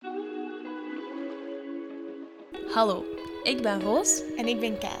Hallo, ik ben Roos. En ik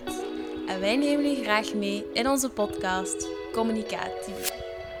ben Kaat. En wij nemen u graag mee in onze podcast communicaTEA.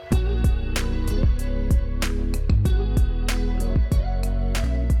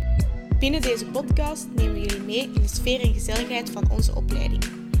 Binnen deze podcast nemen we jullie mee in de sfeer en gezelligheid van onze opleiding.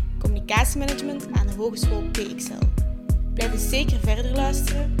 Communicatiemanagement aan de Hogeschool PXL. Blijf dus zeker verder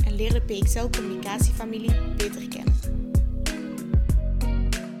luisteren en leer de PXL-communicatiefamilie beter kennen.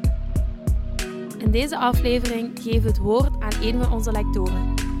 In deze aflevering geven we het woord aan een van onze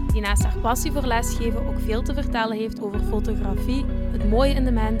lectoren, die naast haar passie voor lesgeven ook veel te vertellen heeft over fotografie, het mooie in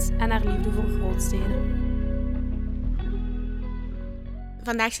de mens en haar liefde voor grootsteden.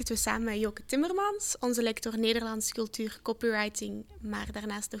 Vandaag zitten we samen met Timmermans, onze lector Nederlands, cultuur, copywriting, maar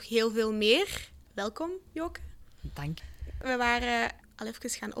daarnaast nog heel veel meer. Welkom, Joke. Dank. We waren al even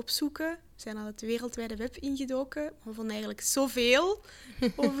gaan opzoeken. We zijn al het wereldwijde web ingedoken. Maar we vonden eigenlijk zoveel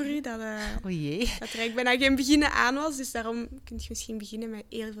over u dat er eigenlijk bijna geen beginnen aan was. Dus daarom kun je misschien beginnen met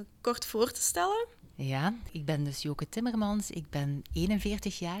even kort voor te stellen. Ja, ik ben dus Joke Timmermans. Ik ben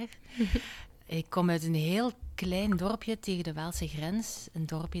 41 jaar. Ik kom uit een heel klein dorpje tegen de Waalse grens. Een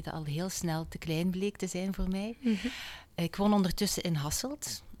dorpje dat al heel snel te klein bleek te zijn voor mij. Ik woon ondertussen in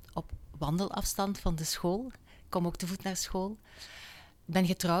Hasselt, op wandelafstand van de school. Ik kom ook te voet naar school. Ik ben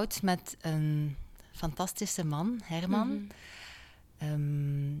getrouwd met een fantastische man, Herman.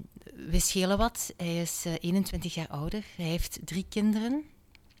 We schelen wat. Hij is 21 jaar ouder. Hij heeft 3 kinderen.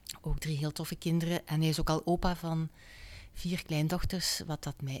 Ook 3 heel toffe kinderen. En hij is ook al opa van 4 kleindochters. Wat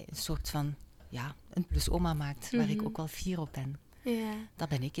dat mij een soort van een plus oma maakt. Waar ik ook wel fier op ben. Ja. Dat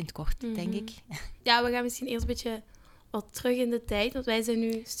ben ik in het kort, denk ik. Ja, we gaan misschien eerst een beetje wat terug in de tijd. Want wij zijn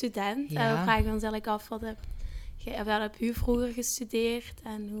nu student. Ja. En we vragen ons eigenlijk af, wat heb u vroeger gestudeerd?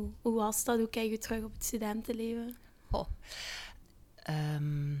 En hoe was dat? Hoe kijk je terug op het studentenleven?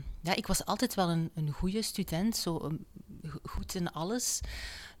 Ik was altijd wel een goede student, goed in alles.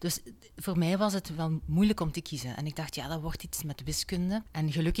 Dus voor mij was het wel moeilijk om te kiezen. En ik dacht, dat wordt iets met wiskunde.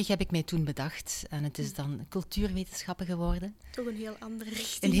 En gelukkig heb ik mij toen bedacht. En het is dan cultuurwetenschappen geworden. Toch een heel andere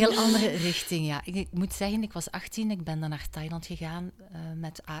richting. Een heel andere richting, ja. Ik moet zeggen, ik was 18. Ik ben dan naar Thailand gegaan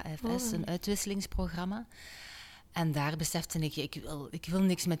met AFS, een uitwisselingsprogramma. En daar besefte ik wil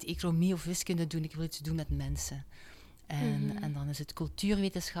niks met economie of wiskunde doen. Ik wil iets doen met mensen. En dan is het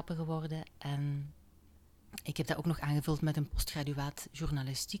cultuurwetenschappen geworden. En ik heb dat ook nog aangevuld met een postgraduaat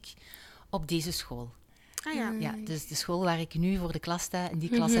journalistiek op deze school. Ah ja. Ja, dus de school waar ik nu voor de klas sta, in die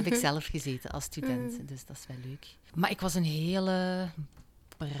klas heb ik zelf gezeten als student. Dus dat is wel leuk. Maar ik was een hele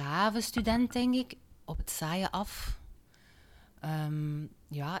brave student, denk ik. Op het saaie af.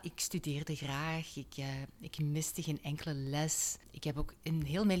 Ik studeerde graag. Ik miste geen enkele les. Ik heb ook in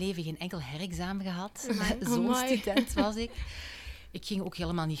heel mijn leven geen enkel herexamen gehad. Zo'n student was ik. Ik ging ook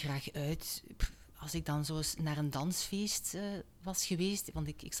helemaal niet graag uit. Als ik dan zo eens naar een dansfeest was geweest, want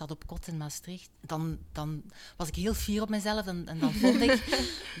ik zat op kot in Maastricht, dan was ik heel fier op mezelf en dan vond ik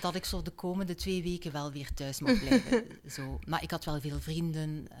dat ik zo de komende 2 weken wel weer thuis mocht blijven. Zo. Maar ik had wel veel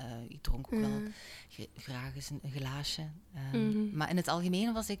vrienden, ik dronk ook wel graag eens een glaasje. Maar in het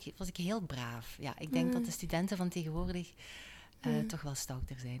algemeen was ik heel braaf. Ja, ik denk dat de studenten van tegenwoordig toch wel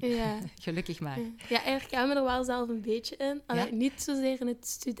stouter zijn. Ja. Gelukkig maar. Ja, eigenlijk gaan we er wel zelf een beetje in. Allee, niet zozeer in het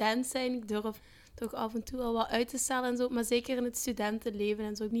student zijn. Ik durf toch af en toe al wat uit te stellen en zo. Maar zeker in het studentenleven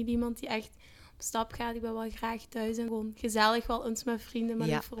en zo. Niet iemand die echt op stap gaat. Ik ben wel graag thuis en gewoon gezellig wel eens met vrienden. Maar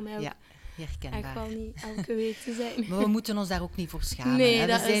niet voor mij ook echt wel niet elke week te zijn. Maar we moeten ons daar ook niet voor schamen. Nee, hè?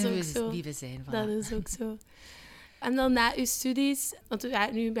 dat We zijn is ook zo. wie we zijn. Voilà. Dat is ook zo. En dan na uw studies,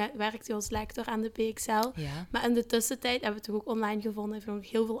 want nu werkt u als lector aan de PXL, maar in de tussentijd hebben we toch ook online gevonden, heeft u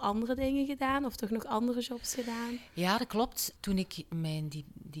nog heel veel andere dingen gedaan, of toch nog andere jobs gedaan? Ja, dat klopt. Toen ik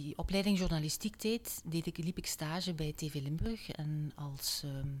die opleiding journalistiek deed, liep ik stage bij TV Limburg en als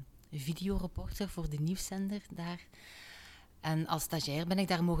videoreporter voor de nieuwszender daar. En als stagiair ben ik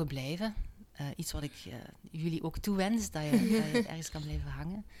daar mogen blijven. Iets wat ik jullie ook toewens, dat je ergens kan blijven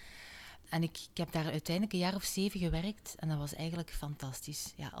hangen. En ik heb daar uiteindelijk een jaar of 7 gewerkt. En dat was eigenlijk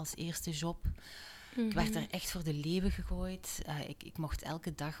fantastisch. Ja, als eerste job. Ik werd er echt voor de leeuwen gegooid. Ik mocht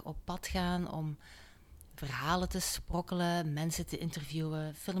elke dag op pad gaan om verhalen te sprokkelen, mensen te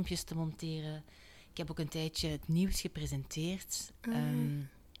interviewen, filmpjes te monteren. Ik heb ook een tijdje het nieuws gepresenteerd.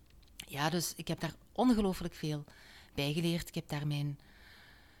 Dus ik heb daar ongelooflijk veel bij geleerd. Ik heb daar mijn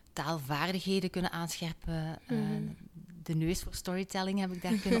taalvaardigheden kunnen aanscherpen. De neus voor storytelling heb ik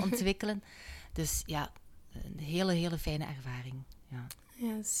daar kunnen ontwikkelen. Dus ja, een hele, hele fijne ervaring.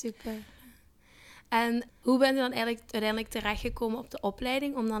 Ja, super. En hoe bent u dan uiteindelijk terechtgekomen op de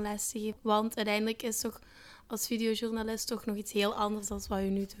opleiding om dan les te geven? Want uiteindelijk is toch als videojournalist toch nog iets heel anders dan wat u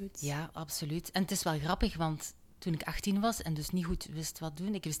nu doet. Ja, absoluut. En het is wel grappig, want toen ik 18 was en dus niet goed wist wat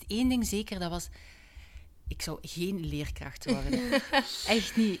doen. Ik wist 1 ding zeker, dat was... Ik zou geen leerkracht worden.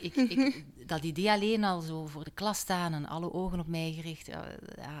 Echt niet. Dat idee alleen al zo voor de klas staan en alle ogen op mij gericht,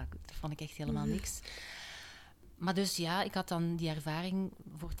 dat vond ik echt helemaal niks. Maar dus ja, ik had dan die ervaring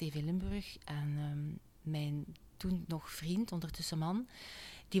voor TV Limburg en mijn toen nog vriend, ondertussen man,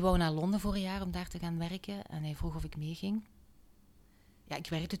 die wou naar Londen voor een jaar om daar te gaan werken en hij vroeg of ik meeging. Ja, ik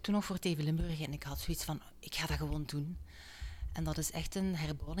werkte toen nog voor TV Limburg en ik had zoiets van, ik ga dat gewoon doen. En dat is echt een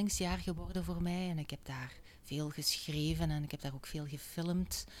herbouwingsjaar geworden voor mij. En ik heb daar veel geschreven en ik heb daar ook veel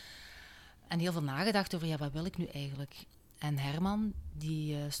gefilmd. En heel veel nagedacht over, wat wil ik nu eigenlijk? En Herman,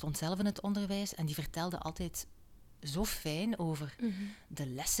 die stond zelf in het onderwijs en die vertelde altijd zo fijn over de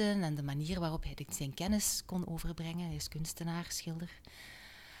lessen en de manier waarop hij zijn kennis kon overbrengen. Hij is kunstenaar, schilder.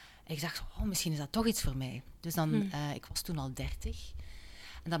 En ik dacht, misschien is dat toch iets voor mij. Dus dan, ik was toen al 30.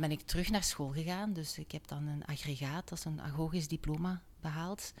 En dan ben ik terug naar school gegaan. Dus ik heb dan een aggregaat, dat is een agogisch diploma,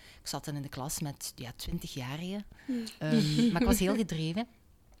 behaald. Ik zat dan in de klas met 20-jarigen. Maar ik was heel gedreven.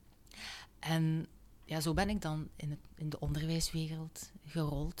 En zo ben ik dan in de onderwijswereld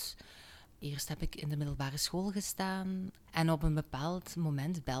gerold. Eerst heb ik in de middelbare school gestaan. En op een bepaald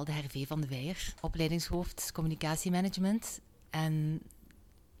moment belde Hervé van de Weijer, opleidingshoofd communicatiemanagement. En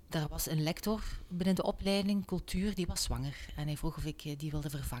er was een lector binnen de opleiding cultuur, die was zwanger. En hij vroeg of ik die wilde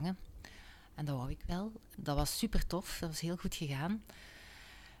vervangen. En dat wou ik wel. Dat was super tof, dat was heel goed gegaan.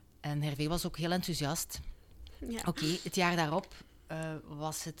 En Hervé was ook heel enthousiast. Ja. Oké, het jaar daarop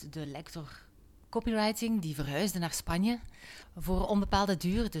was het de lector copywriting, die verhuisde naar Spanje voor onbepaalde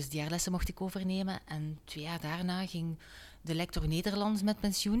duur. Dus die jaarlessen mocht ik overnemen. En 2 jaar daarna ging de lector Nederlands met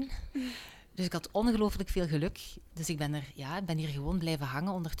pensioen. Dus ik had ongelooflijk veel geluk. Dus ik ben hier gewoon blijven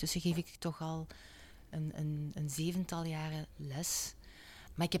hangen. Ondertussen geef ik toch al een 7-tal jaren les.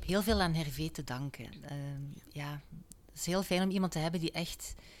 Maar ik heb heel veel aan Hervé te danken. Het is heel fijn om iemand te hebben die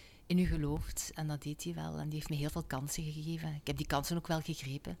echt in u gelooft. En dat deed hij wel. En die heeft me heel veel kansen gegeven. Ik heb die kansen ook wel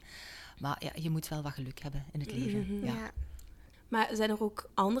gegrepen. Maar je moet wel wat geluk hebben in het leven. Ja. Maar zijn er ook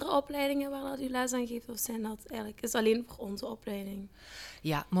andere opleidingen waar dat u les aan geeft? Of zijn dat eigenlijk is alleen voor onze opleiding?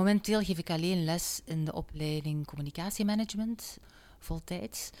 Ja, momenteel geef ik alleen les in de opleiding communicatiemanagement,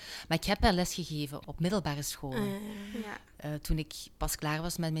 voltijds. Maar ik heb wel les gegeven op middelbare scholen. Toen ik pas klaar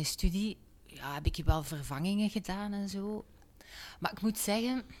was met mijn studie, heb ik wel vervangingen gedaan en zo. Maar ik moet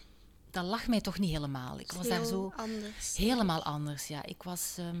zeggen, dat lag mij toch niet helemaal. Ik was daar zo anders. Helemaal anders. Ja. Ik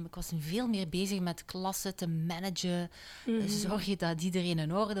was veel meer bezig met klassen te managen, zorgen dat iedereen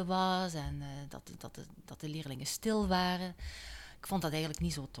in orde was en dat de leerlingen stil waren. Ik vond dat eigenlijk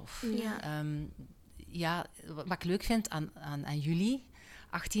niet zo tof. Wat ik leuk vind aan jullie,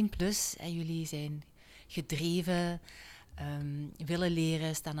 18 plus, jullie zijn gedreven, willen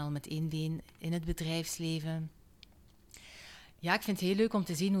leren, staan al met 1 been in het bedrijfsleven. Ja, ik vind het heel leuk om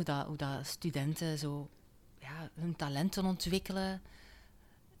te zien hoe dat studenten zo hun talenten ontwikkelen.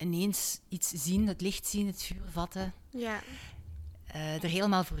 Ineens iets zien, het licht zien, het vuur vatten. Ja. Er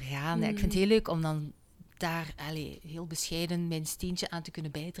helemaal voor gaan. Ja, ik vind het heel leuk om dan daar heel bescheiden mijn steentje aan te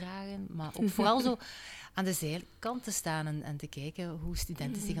kunnen bijdragen. Maar ook vooral zo aan de zijkant te staan en te kijken hoe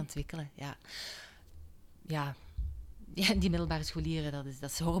studenten zich ontwikkelen. Ja, die middelbare scholieren,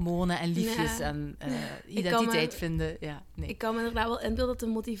 dat is hormonen en liefjes en identiteit vinden. Ja, nee. Ik kan me inderdaad wel inbeelden dat de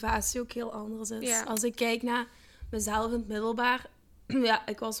motivatie ook heel anders is. Ja. Als ik kijk naar mezelf in het middelbaar,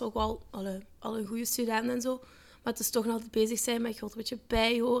 ik was ook wel al een goede student en zo, maar het is toch nog altijd bezig zijn met God, wat je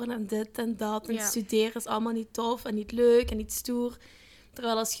bijhoren en dit en dat. En studeren is allemaal niet tof en niet leuk en niet stoer.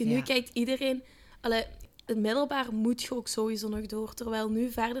 Terwijl als je nu kijkt, iedereen... Het middelbaar moet je ook sowieso nog door. Terwijl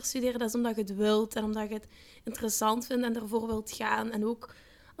nu verder studeren, dat is omdat je het wilt en omdat je het interessant vindt en ervoor wilt gaan. En ook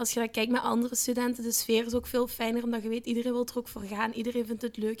als je dan kijkt met andere studenten, de sfeer is ook veel fijner, omdat je weet, iedereen wil er ook voor gaan. Iedereen vindt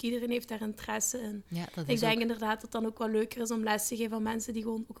het leuk, iedereen heeft daar interesse in. Ja, ik denk inderdaad dat het dan ook wel leuker is om les te geven aan mensen die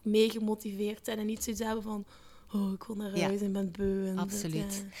gewoon ook mee gemotiveerd zijn en niet zoiets hebben van... ik wil naar huis en ben beu. En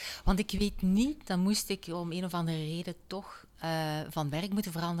absoluut. Want ik weet niet, dan moest ik om een of andere reden toch van werk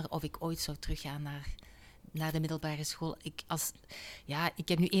moeten veranderen of ik ooit zou teruggaan naar de middelbare school. Ik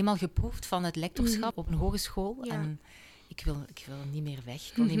heb nu eenmaal geproefd van het lectorschap op een hogeschool. Ja. En ik wil niet meer weg.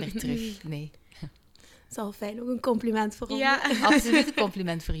 Ik wil niet meer terug. Nee. Dat is al fijn. Ook een compliment voor ons. Ja, absoluut een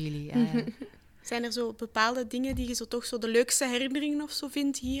compliment voor jullie. Ja. Zijn er zo bepaalde dingen die je zo toch zo de leukste herinneringen of zo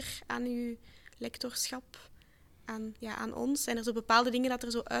vindt hier aan uw lectorschap? Aan ons? Zijn er zo bepaalde dingen dat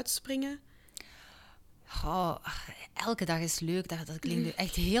er zo uitspringen? Elke dag is leuk. Dat klinkt nu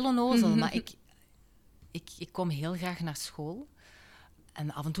echt heel onnozel, maar ik kom heel graag naar school.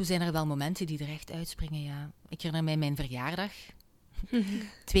 En af en toe zijn er wel momenten die er echt uitspringen, ja. Ik herinner mij mijn verjaardag.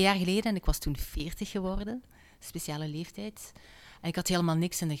 2 jaar geleden, en ik was toen 40 geworden. speciale leeftijd. En ik had helemaal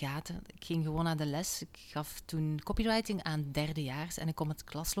niks in de gaten. Ik ging gewoon naar de les. Ik gaf toen copywriting aan derdejaars en ik kom het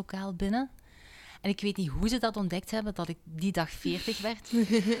klaslokaal binnen. En ik weet niet hoe ze dat ontdekt hebben, dat ik die dag 40 werd.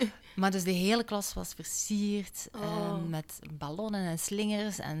 Maar dus de hele klas was versierd met ballonnen en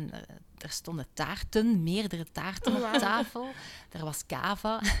slingers. En er stonden taarten, meerdere taarten op tafel. Er was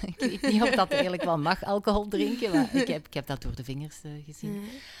cava. Ik weet niet of dat eigenlijk wel mag, alcohol drinken. Maar ik heb dat door de vingers gezien.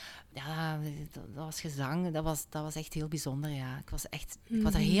 Ja, dat was gezang. Dat was echt heel bijzonder, ja. Ik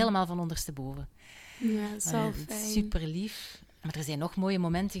was er helemaal van ondersteboven. Ja, dat is wel fijn. Super lief. Maar er zijn nog mooie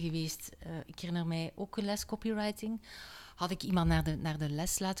momenten geweest. Ik herinner mij ook een les copywriting. Had ik iemand naar de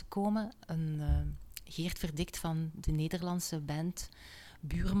les laten komen. Een Geert Verdikt van de Nederlandse band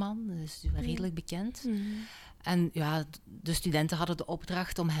Buurman. Dus redelijk bekend. En ja, de studenten hadden de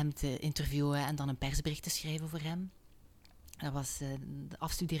opdracht om hem te interviewen en dan een persbericht te schrijven voor hem. Dat was de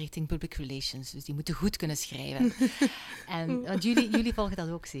afstudeerrichting Public Relations, dus die moeten goed kunnen schrijven. Want jullie volgen dat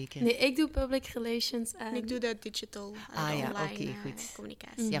ook zeker? Nee, ik doe Public Relations en... Ik doe de digital, online goed.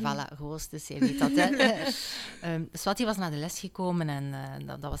 communicatie. Ja, voilà, Roos, dus jij weet dat. Swati was naar de les gekomen en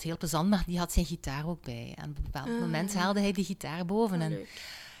dat was heel plezant, maar die had zijn gitaar ook bij. En op een bepaald moment haalde hij die gitaar boven. En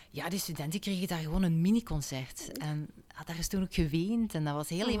ja, die studenten kregen daar gewoon een mini-concert. En daar is toen ook geweend en dat was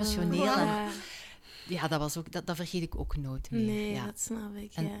heel emotioneel. Ja, dat vergeet ik ook nooit meer. Nee, dat snap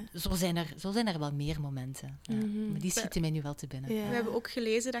ik, en zo zijn er wel meer momenten. Ja. Maar die schieten mij nu wel te binnen. Ja. We hebben ook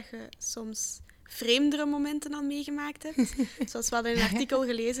gelezen dat je soms vreemdere momenten al meegemaakt hebt. Zoals we hadden in een artikel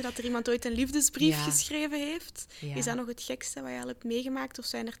gelezen dat er iemand ooit een liefdesbrief geschreven heeft. Ja. Is dat nog het gekste wat je al hebt meegemaakt? Of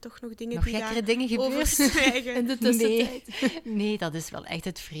zijn er toch nog dingen die gekkere dingen gebeurd overstijgen? In de tussentijd? Nee, dat is wel echt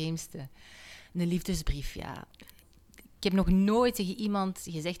het vreemdste. Een liefdesbrief, ja. Ik heb nog nooit tegen iemand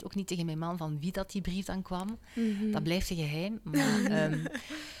gezegd, ook niet tegen mijn man, van wie dat die brief dan kwam. Dat blijft een geheim. Maar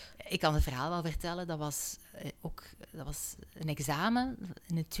ik kan het verhaal wel vertellen. Dat was een examen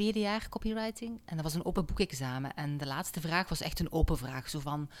in het tweede jaar copywriting. En dat was een open boekexamen. En de laatste vraag was echt een open vraag. Zo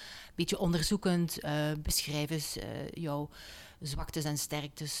van, een beetje onderzoekend, beschrijf eens jouw zwaktes en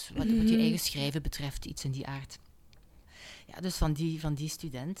sterktes. Wat je eigen schrijven betreft, iets in die aard. Ja, dus van die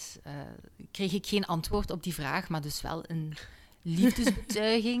student kreeg ik geen antwoord op die vraag, maar dus wel een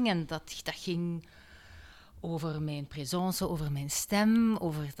liefdesbetuiging. En dat ging over mijn présence, over mijn stem,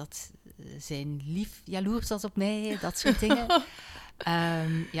 over dat zijn lief jaloers was op mij, dat soort dingen.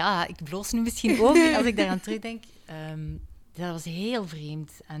 Ik bloos nu misschien ook als ik daaraan terugdenk. Dat was heel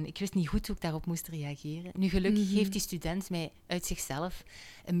vreemd en ik wist niet goed hoe ik daarop moest reageren. Nu, gelukkig heeft die student mij uit zichzelf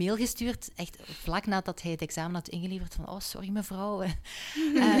een mail gestuurd, echt vlak nadat hij het examen had ingeleverd, van, oh, sorry mevrouw,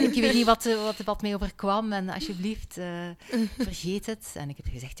 ik weet niet wat mij overkwam en alsjeblieft, vergeet het. En ik heb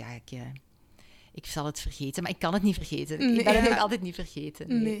gezegd, ja, ik zal het vergeten, maar ik kan het niet vergeten. Ik ben het ook altijd niet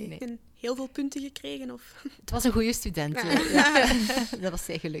vergeten. Nee. En heel veel punten gekregen? Of? Het was een goede student. Ja. Dat was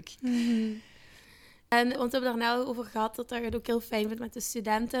zijn geluk. Want we hebben daar nou over gehad dat je het ook heel fijn vindt met de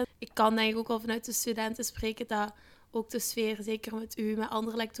studenten. Ik kan denk ik ook al vanuit de studenten spreken dat ook de sfeer, zeker met u, met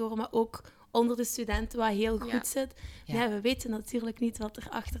andere lectoren, maar ook onder de studenten, wat heel goed zit. Ja, we weten natuurlijk niet wat er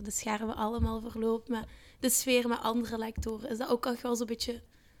achter de schermen allemaal verloopt, maar de sfeer met andere lectoren, is dat ook al wel zo'n beetje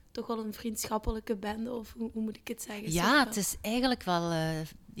toch wel een vriendschappelijke bende, of hoe moet ik het zeggen? Ja, het is eigenlijk wel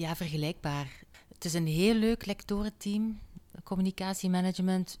vergelijkbaar. Het is een heel leuk lectorenteam,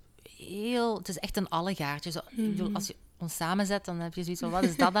 communicatiemanagement. Het is echt een allegaartje. Ik bedoel, als je ons samenzet, dan heb je zoiets van, wat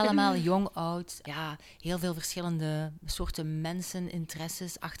is dat allemaal? Jong, oud. Ja, heel veel verschillende soorten mensen,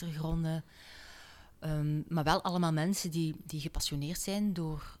 interesses, achtergronden. Maar wel allemaal mensen die gepassioneerd zijn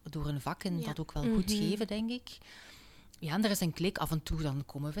door een vak en dat ook wel goed geven, denk ik. Ja, en er is een klik. Af en toe dan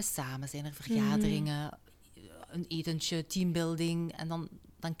komen we samen. Zijn er vergaderingen, een etentje, teambuilding. En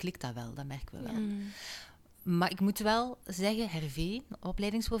dan klikt dat wel, dat merken we wel. Maar ik moet wel zeggen, Hervé,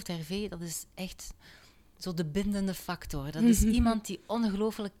 opleidingshoofd Hervé, dat is echt zo de bindende factor. Dat is iemand die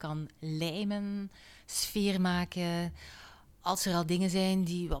ongelooflijk kan lijmen, sfeer maken. Als er al dingen zijn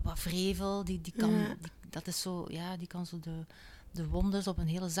die wat vrevel, die kan zo de wondes op een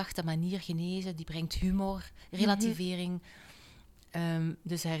hele zachte manier genezen. Die brengt humor, relativering.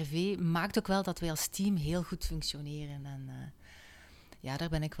 Dus Hervé maakt ook wel dat wij als team heel goed functioneren. En daar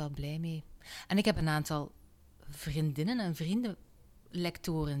ben ik wel blij mee. En ik heb een aantal vriendinnen en vrienden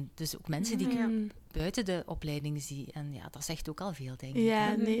lectoren. Dus ook mensen die ik buiten de opleiding zie. En ja, dat zegt ook al veel, denk ik.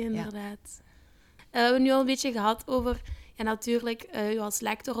 Ja, nee, inderdaad. We hebben nu al een beetje gehad over... Ja, natuurlijk, u als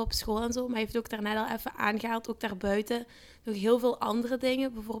lector op school en zo, maar je heeft ook daarnet al even aangehaald, ook daarbuiten, nog heel veel andere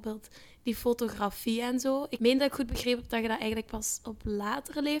dingen. Bijvoorbeeld die fotografie en zo. Ik meen dat ik goed begrepen heb dat je daar eigenlijk pas op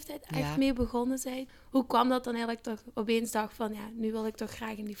latere leeftijd echt mee begonnen bent. Hoe kwam dat dan eigenlijk toch opeens dacht van, ja, nu wil ik toch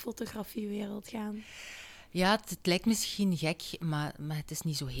graag in die fotografiewereld gaan? Ja, het lijkt misschien gek, maar het is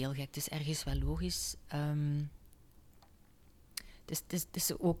niet zo heel gek. Het is ergens wel logisch. Het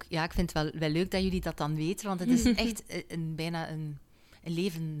is ook, ja, ik vind het wel leuk dat jullie dat dan weten, want het is echt bijna een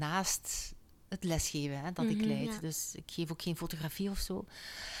leven naast het lesgeven dat ik leid. Ja. Dus ik geef ook geen fotografie of zo.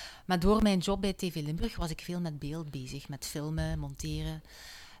 Maar door mijn job bij TV Limburg was ik veel met beeld bezig, met filmen, monteren.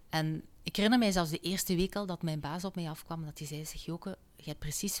 En ik herinner mij zelfs de eerste week al dat mijn baas op mij afkwam, dat hij zei, zeg Joke, je hebt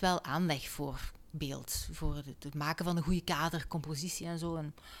precies wel aanleg voor beeld, voor het maken van een goede kader, compositie en zo.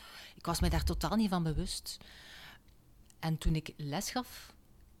 En ik was mij daar totaal niet van bewust. En toen ik les gaf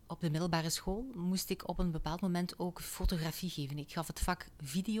op de middelbare school, moest ik op een bepaald moment ook fotografie geven. Ik gaf het vak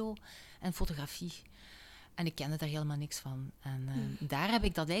video en fotografie. En ik kende daar helemaal niks van. En daar heb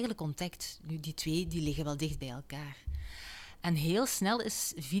ik dat eigenlijk ontdekt. Nu, die twee die liggen wel dicht bij elkaar. En heel snel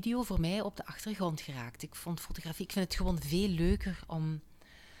is video voor mij op de achtergrond geraakt. Ik vind het gewoon veel leuker om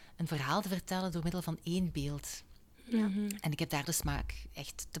een verhaal te vertellen door middel van 1 beeld. Ja. En ik heb daar de smaak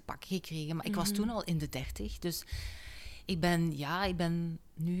echt te pakken gekregen. Maar ik was toen al in de 30, dus ik ben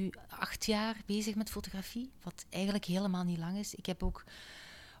nu 8 jaar bezig met fotografie, wat eigenlijk helemaal niet lang is. Ik heb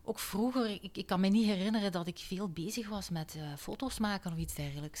ook vroeger, ik kan me niet herinneren dat ik veel bezig was met foto's maken of iets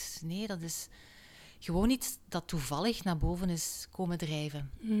dergelijks. Nee, dat is gewoon iets dat toevallig naar boven is komen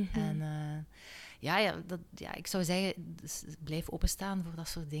drijven. En ik zou zeggen, dus blijf openstaan voor dat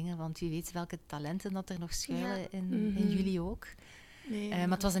soort dingen, want wie weet welke talenten dat er nog schuilen in jullie ook. Nee, maar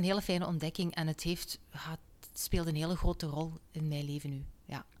het was een hele fijne ontdekking en het speelt een hele grote rol in mijn leven nu.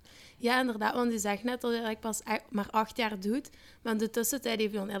 Ja, inderdaad, want je zegt net dat je eigenlijk pas maar 8 jaar doet. Maar in de tussentijd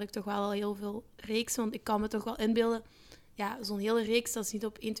heeft je dan eigenlijk toch wel al heel veel reeks. Want ik kan me toch wel inbeelden, ja, zo'n hele reeks, dat is niet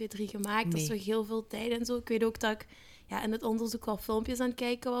op 1, 2, 3 gemaakt. Nee. Dat is toch heel veel tijd en zo. Ik weet ook dat ik in het onderzoek wel filmpjes aan het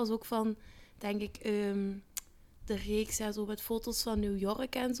kijken was. Ook van, denk ik, de reeks zo met foto's van New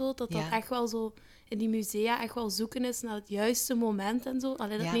York en zo. Dat echt wel zo in die musea echt wel zoeken is naar het juiste moment en zo.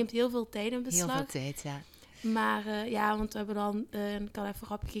 Alleen dat neemt heel veel tijd in beslag. Heel veel tijd, ja. Maar want we hebben dan, ik had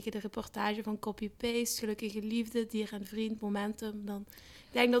even opgekeken, de reportage van copy-paste, gelukkige liefde, dier en vriend, momentum. Dan,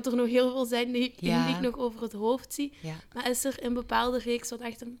 ik denk dat er nog heel veel zijn die ik nog over het hoofd zie. Ja. Maar is er een bepaalde reeks wat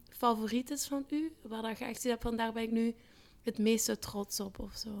echt een favoriet is van u? Waar dat je echt ziet, van daar ben ik nu het meeste trots op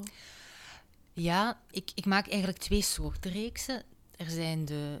of zo? Ja, ik maak eigenlijk 2 soorten reeksen. Er zijn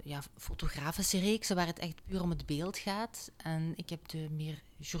de fotografische reeksen waar het echt puur om het beeld gaat. En ik heb de meer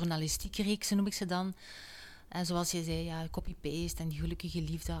journalistieke reeksen, noem ik ze dan. En zoals je zei, copy-paste en die gelukkige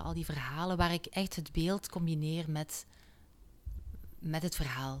liefde, al die verhalen waar ik echt het beeld combineer met het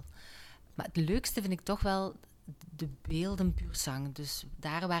verhaal. Maar het leukste vind ik toch wel de beelden puur zang. Dus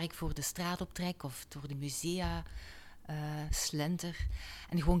daar waar ik voor de straat op trek of door de musea slenter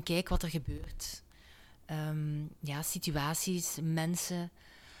en gewoon kijk wat er gebeurt. Situaties, mensen,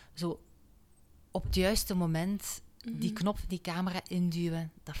 zo op het juiste moment die knop, die camera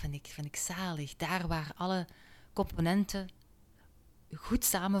induwen, dat vind ik zalig. Daar waar alle componenten goed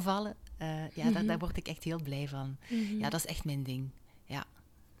samenvallen, daar word ik echt heel blij van. Ja, dat is echt mijn ding. Ja,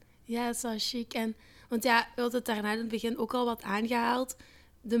 dat is wel chic. Want je had het daarna in het begin ook al wat aangehaald.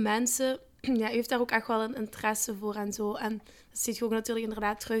 De mensen, u heeft daar ook echt wel een interesse voor en zo. En dat ziet je ook natuurlijk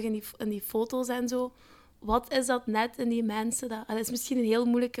inderdaad terug in die foto's en zo. Wat is dat net in die mensen? Dat is misschien een heel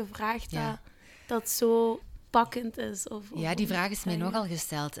moeilijke vraag dat zo pakkend is. Die vraag is mij nogal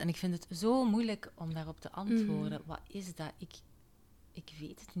gesteld. En ik vind het zo moeilijk om daarop te antwoorden. Wat is dat? Ik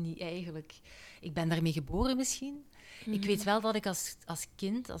weet het niet eigenlijk. Ik ben daarmee geboren misschien. Ik weet wel dat ik als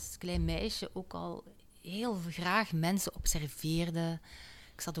kind, als klein meisje, ook al heel graag mensen observeerde.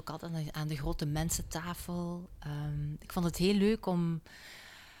 Ik zat ook altijd aan de grote mensentafel. Ik vond het heel leuk om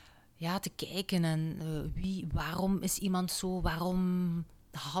te kijken en waarom is iemand zo, waarom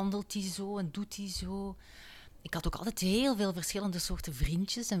handelt hij zo en doet hij zo. Ik had ook altijd heel veel verschillende soorten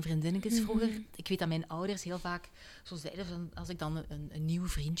vriendjes en vriendinnetjes vroeger. Ik weet dat mijn ouders heel vaak zo zeiden, als ik dan een nieuw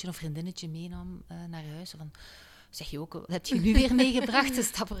vriendje of vriendinnetje meenam naar huis, van, zeg je ook, wat heb je nu weer meegebracht?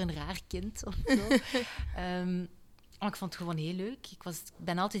 Is dat voor een raar kind of zo? Maar ik vond het gewoon heel leuk. Ik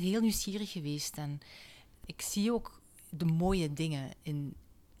ben altijd heel nieuwsgierig geweest en ik zie ook de mooie dingen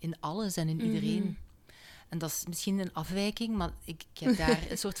in alles en in iedereen. En dat is misschien een afwijking, maar ik heb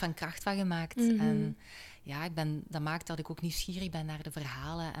daar een soort van kracht van gemaakt. En dat maakt dat ik ook nieuwsgierig ben naar de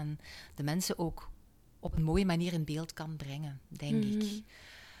verhalen en de mensen ook op een mooie manier in beeld kan brengen, denk ik.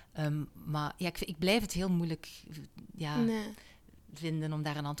 Maar ik blijf het heel moeilijk vinden om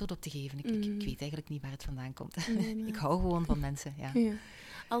daar een antwoord op te geven. Ik weet eigenlijk niet waar het vandaan komt. Nee. Ik hou gewoon van mensen, ja.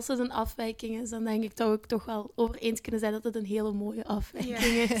 Als het een afwijking is, dan denk ik dat we toch wel over eens kunnen zijn dat het een hele mooie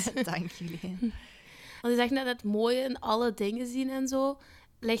afwijking is. Dank jullie. Want je zegt net het mooie in alle dingen zien en zo.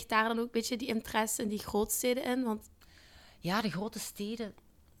 ligt daar dan ook een beetje die interesse in die grootsteden in? Want... Ja, de grote steden...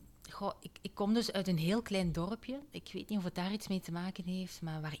 Goh, ik kom dus uit een heel klein dorpje. Ik weet niet of het daar iets mee te maken heeft,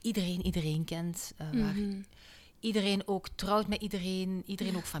 maar waar iedereen kent. Waar iedereen ook trouwt met iedereen.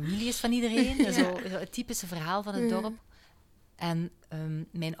 Iedereen ook familie is van iedereen. Ja. Zo het typische verhaal van het dorp. En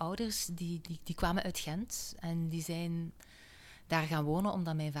mijn ouders, die kwamen uit Gent. En die zijn daar gaan wonen,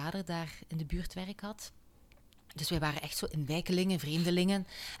 omdat mijn vader daar in de buurt werk had. Dus wij waren echt zo inwijkelingen, vreemdelingen.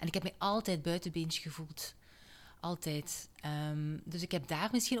 En ik heb mij altijd buitenbeens gevoeld. Altijd. Dus ik heb daar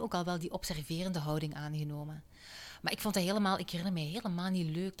misschien ook al wel die observerende houding aangenomen. Maar ik herinner mij helemaal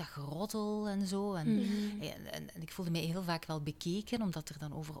niet leuk, dat geroddel en zo. En ik voelde mij heel vaak wel bekeken, omdat er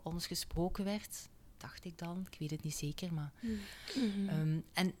dan over ons gesproken werd. Dacht ik dan, ik weet het niet zeker. Maar,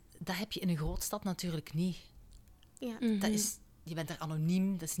 en dat heb je in een grootstad natuurlijk niet. Ja. Je bent daar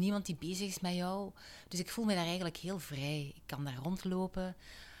anoniem, er is niemand die bezig is met jou. Dus ik voel me daar eigenlijk heel vrij. Ik kan daar rondlopen,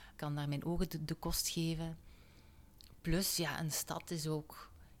 ik kan daar mijn ogen de kost geven. Plus, ja, een stad is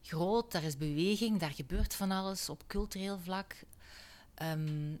ook groot, daar is beweging, daar gebeurt van alles op cultureel vlak.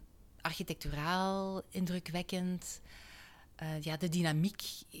 Architecturaal, indrukwekkend. De dynamiek,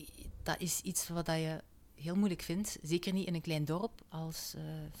 dat is iets wat je heel moeilijk vindt. Zeker niet in een klein dorp als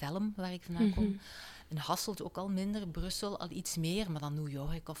Velm, waar ik vandaan kom. In Hasselt ook al minder, Brussel al iets meer, maar dan New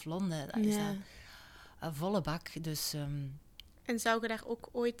York of Londen, dat is een volle bak. Dus, En zou je daar ook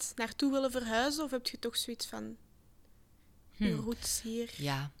ooit naartoe willen verhuizen, of heb je toch zoiets van... Je roots hier.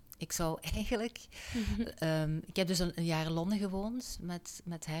 Ja, ik zou eigenlijk... ik heb dus een jaar in Londen gewoond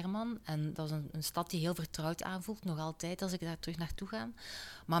met Herman. En dat is een stad die heel vertrouwd aanvoelt, nog altijd, als ik daar terug naartoe ga.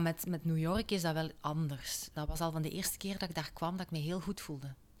 Maar met New York is dat wel anders. Dat was al van de eerste keer dat ik daar kwam, dat ik me heel goed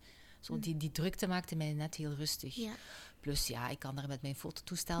voelde. Zo, die drukte maakte mij net heel rustig. Ja. Plus, ik kan daar met mijn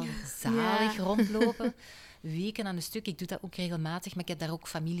fototoestel zalig rondlopen. Weken aan een stuk. Ik doe dat ook regelmatig, maar ik heb daar ook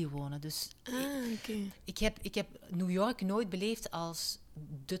familie wonen. Dus ik heb New York nooit beleefd als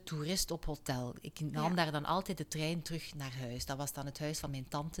de toerist op hotel. Ik nam daar dan altijd de trein terug naar huis. Dat was dan het huis van mijn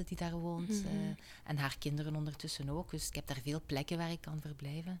tante die daar woont. En haar kinderen ondertussen ook. Dus ik heb daar veel plekken waar ik kan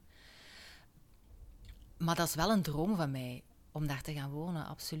verblijven. Maar dat is wel een droom van mij, om daar te gaan wonen,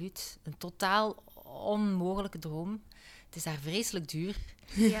 absoluut. Een totaal onmogelijke droom. Het is daar vreselijk duur.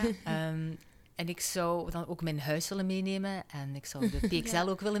 Ja. En ik zou dan ook mijn huis willen meenemen. En ik zou de PXL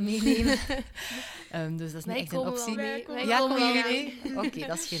ook willen meenemen. Dus dat is niet echt een optie. Komen jullie mee? Oké,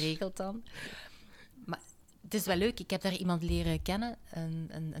 dat is geregeld dan. Maar het is wel leuk. Ik heb daar iemand leren kennen.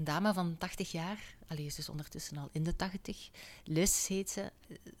 Een dame van 80 jaar. Allee, ze is ondertussen al in de 80. Liz heet ze.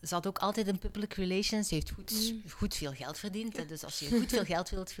 Ze had ook altijd een public relations. Ze heeft goed veel geld verdiend. Dus als je goed veel geld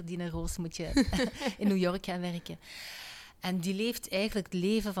wilt verdienen, Roos, moet je in New York gaan werken. En die leeft eigenlijk het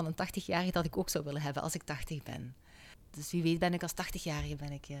leven van een 80-jarige dat ik ook zou willen hebben als ik 80 ben. Dus wie weet ben ik als 80-jarige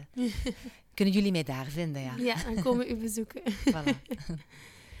Kunnen jullie mij daar vinden, ja? Ja, dan komen we u bezoeken. Voilà.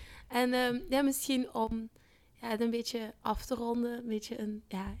 En misschien om het een beetje af te ronden, een beetje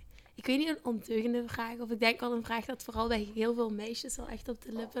ik weet niet, een ondeugende vraag. Of ik denk wel een vraag dat vooral bij heel veel meisjes wel echt op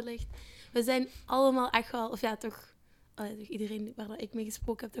de lippen ligt. We zijn allemaal echt wel, toch iedereen waar ik mee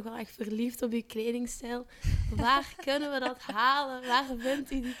gesproken heb, toch wel echt verliefd op uw kledingstijl. Waar kunnen we dat halen? Waar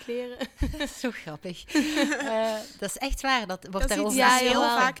vindt u die kleren? Zo grappig. Dat is echt waar. Dat wordt dat daarover heel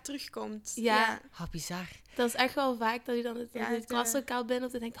vaak terugkomt. Ja. Bizar. Dat is echt wel vaak dat u dan het klaslokaal bent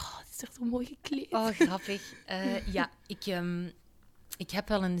of denkt, dit is echt zo mooi gekleed. Oh, grappig. Ik heb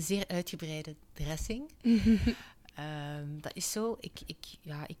wel een zeer uitgebreide dressing. Dat is zo.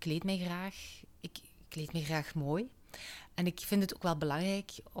 Ik kleed mij graag. Ik kleed mij graag mooi. En ik vind het ook wel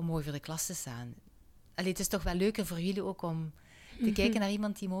belangrijk om mooi voor de klas te staan. Het is toch wel leuker voor jullie ook om te kijken naar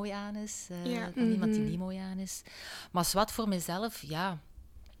iemand die mooi aan is, dan iemand die niet mooi aan is. Maar wat voor mezelf,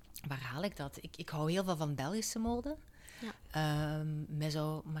 waar haal ik dat? Ik hou heel veel van Belgische mode. Ja. Met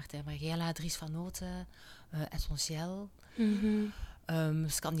zo Martijn Margiela, Dries van Noten, Essentiel.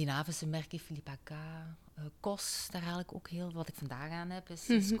 Scandinavische merken, Philippa K. Kos, daar haal ik ook heel. Wat ik vandaag aan heb,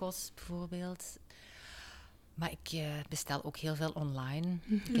 is Kos bijvoorbeeld. Maar ik bestel ook heel veel online.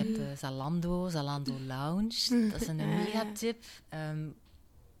 Ik heb Zalando Lounge. Dat is een megatip.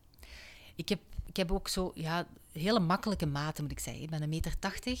 Ik heb ook zo hele makkelijke maten, moet ik zeggen. Ik ben 1,80 meter.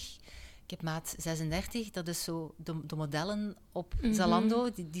 Ik heb maat 36. Dat is zo de modellen op Zalando.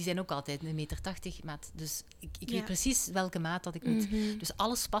 Die zijn ook altijd 1,80 meter maat. Dus ik weet precies welke maat dat ik moet. Dus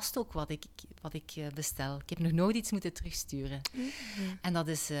alles past ook wat ik bestel. Ik heb nog nooit iets moeten terugsturen. En dat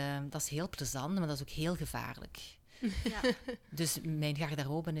is heel plezant, maar dat is ook heel gevaarlijk. Ja. Dus mijn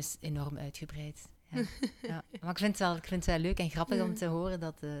garderobe is enorm uitgebreid. Ja. Maar ik vind het wel leuk en grappig om te horen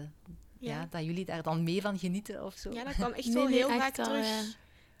dat jullie daar dan mee van genieten of zo. Ja, dat kwam echt wel heel vaak terug.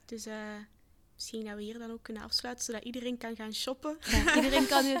 Dus misschien dat we hier dan ook kunnen afsluiten, zodat iedereen kan gaan shoppen. Ja, iedereen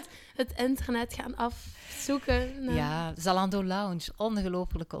kan nu het internet gaan afzoeken. Ja, Zalando Lounge,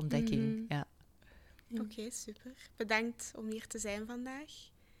 ongelofelijke ontdekking. Ja. Oké, super. Bedankt om hier te zijn vandaag.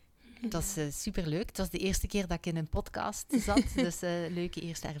 Het was superleuk. Het was de eerste keer dat ik in een podcast zat, dus leuke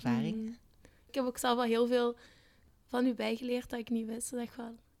eerste ervaring. Ik heb ook zelf wel heel veel van u bijgeleerd dat ik niet wist. Dat is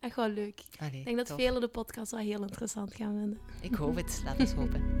echt wel leuk. Allee, ik denk dat tof. velen de podcast wel heel interessant gaan vinden. Ik hoop het. Laat ons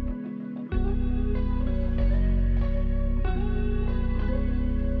hopen.